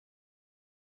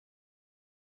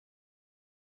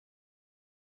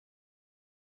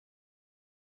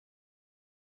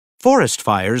Forest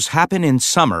fires happen in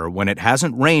summer when it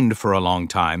hasn't rained for a long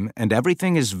time and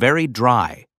everything is very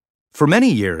dry. For many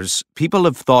years, people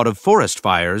have thought of forest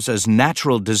fires as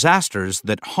natural disasters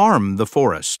that harm the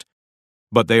forest.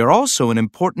 But they are also an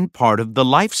important part of the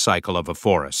life cycle of a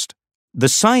forest. The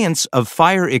science of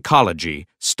fire ecology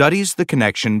studies the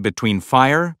connection between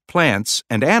fire, plants,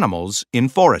 and animals in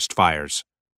forest fires.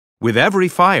 With every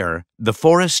fire, the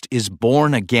forest is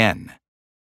born again.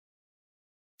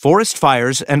 Forest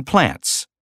fires and plants.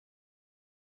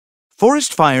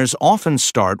 Forest fires often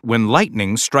start when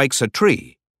lightning strikes a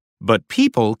tree, but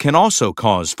people can also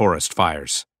cause forest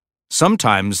fires.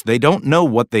 Sometimes they don't know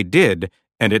what they did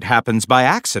and it happens by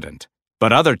accident,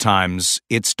 but other times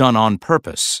it's done on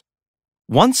purpose.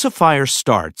 Once a fire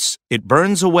starts, it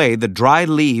burns away the dry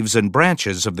leaves and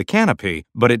branches of the canopy,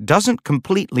 but it doesn't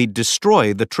completely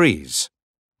destroy the trees.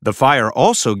 The fire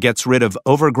also gets rid of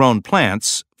overgrown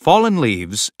plants, fallen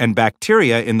leaves, and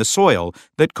bacteria in the soil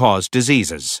that cause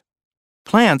diseases.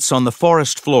 Plants on the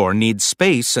forest floor need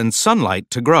space and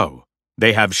sunlight to grow.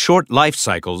 They have short life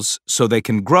cycles, so they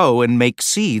can grow and make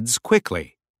seeds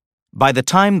quickly. By the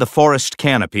time the forest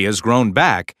canopy has grown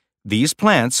back, these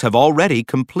plants have already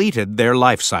completed their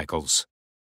life cycles.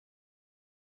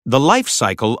 The life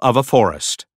cycle of a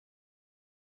forest.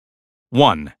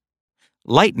 1.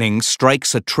 Lightning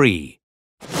strikes a tree.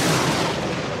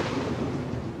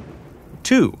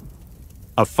 2.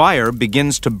 A fire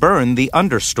begins to burn the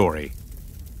understory.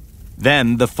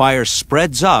 Then the fire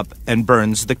spreads up and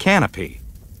burns the canopy.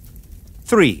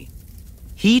 3.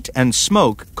 Heat and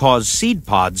smoke cause seed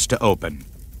pods to open.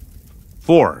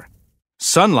 4.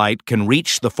 Sunlight can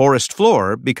reach the forest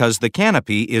floor because the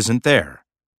canopy isn't there.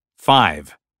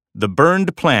 5. The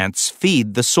burned plants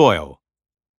feed the soil.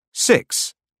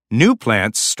 6. New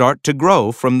plants start to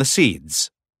grow from the seeds.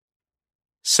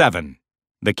 7.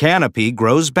 The canopy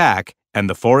grows back and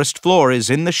the forest floor is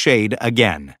in the shade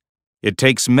again. It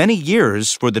takes many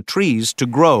years for the trees to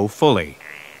grow fully.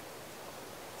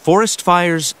 Forest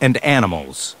fires and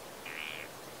animals.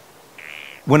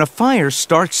 When a fire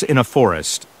starts in a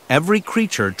forest, every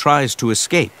creature tries to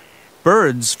escape.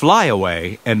 Birds fly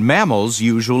away and mammals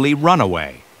usually run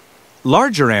away.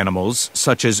 Larger animals,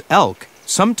 such as elk,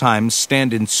 sometimes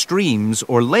stand in streams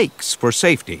or lakes for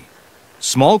safety.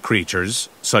 Small creatures,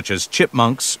 such as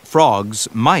chipmunks, frogs,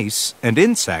 mice, and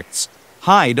insects,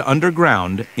 hide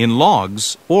underground in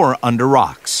logs or under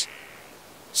rocks.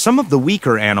 Some of the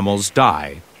weaker animals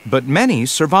die, but many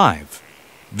survive.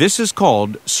 This is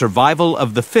called survival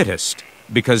of the fittest,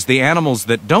 because the animals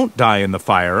that don't die in the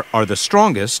fire are the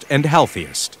strongest and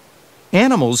healthiest.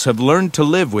 Animals have learned to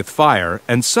live with fire,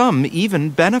 and some even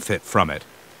benefit from it.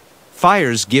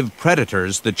 Fires give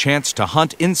predators the chance to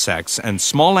hunt insects and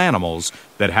small animals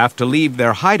that have to leave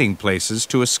their hiding places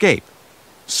to escape.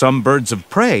 Some birds of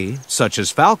prey, such as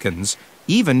falcons,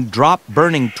 even drop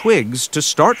burning twigs to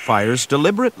start fires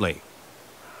deliberately.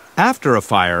 After a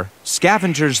fire,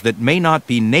 scavengers that may not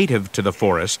be native to the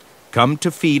forest come to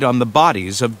feed on the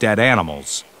bodies of dead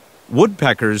animals.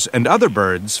 Woodpeckers and other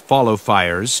birds follow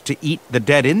fires to eat the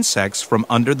dead insects from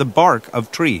under the bark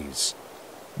of trees.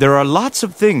 There are lots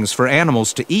of things for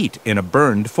animals to eat in a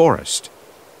burned forest.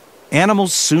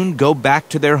 Animals soon go back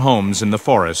to their homes in the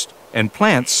forest, and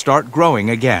plants start growing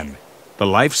again. The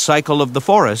life cycle of the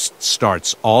forest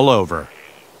starts all over.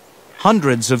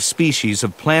 Hundreds of species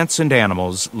of plants and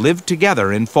animals live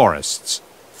together in forests.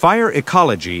 Fire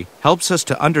ecology helps us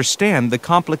to understand the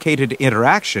complicated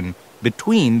interaction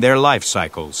between their life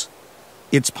cycles.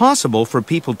 It's possible for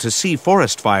people to see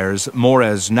forest fires more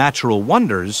as natural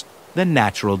wonders than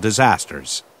natural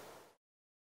disasters.